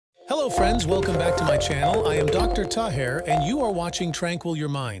Hello friends, welcome back to my channel. I am Dr. Taher and you are watching Tranquil Your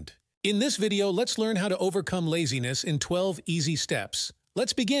Mind. In this video, let's learn how to overcome laziness in 12 easy steps.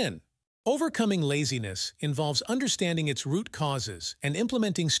 Let's begin. Overcoming laziness involves understanding its root causes and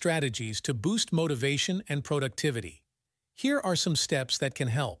implementing strategies to boost motivation and productivity. Here are some steps that can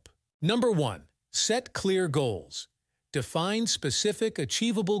help. Number 1. Set clear goals. Define specific,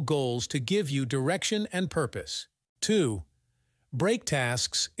 achievable goals to give you direction and purpose. 2. Break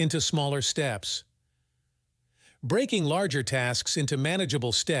tasks into smaller steps. Breaking larger tasks into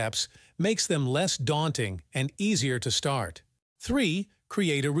manageable steps makes them less daunting and easier to start. 3.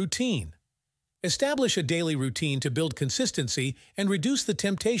 Create a routine. Establish a daily routine to build consistency and reduce the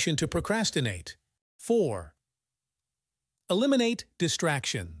temptation to procrastinate. 4. Eliminate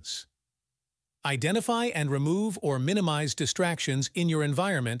distractions. Identify and remove or minimize distractions in your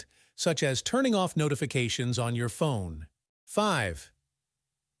environment, such as turning off notifications on your phone. 5.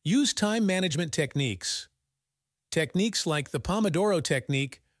 Use time management techniques. Techniques like the Pomodoro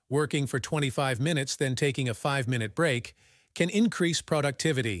technique, working for 25 minutes then taking a 5-minute break, can increase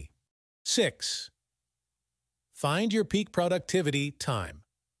productivity. 6. Find your peak productivity time.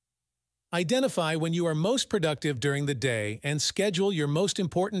 Identify when you are most productive during the day and schedule your most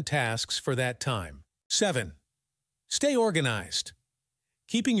important tasks for that time. 7. Stay organized.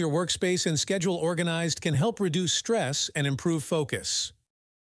 Keeping your workspace and schedule organized can help reduce stress and improve focus.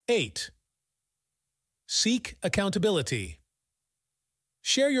 8. Seek accountability.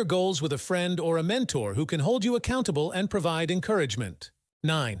 Share your goals with a friend or a mentor who can hold you accountable and provide encouragement.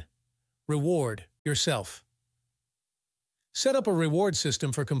 9. Reward yourself. Set up a reward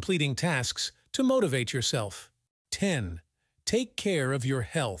system for completing tasks to motivate yourself. 10. Take care of your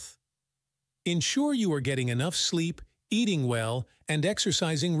health. Ensure you are getting enough sleep, eating well, and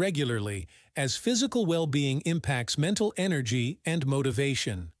exercising regularly, as physical well-being impacts mental energy and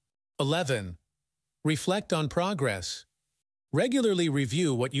motivation. 11. Reflect on progress. Regularly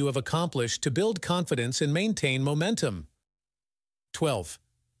review what you have accomplished to build confidence and maintain momentum. 12.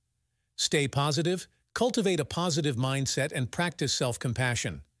 Stay positive, cultivate a positive mindset, and practice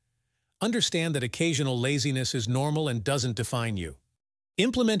self-compassion. Understand that occasional laziness is normal and doesn't define you.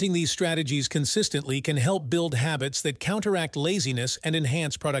 Implementing these strategies consistently can help build habits that counteract laziness and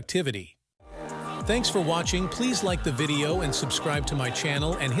enhance productivity. Thanks for watching. Please like the video and subscribe to my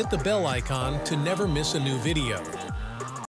channel and hit the bell icon to never miss a new video.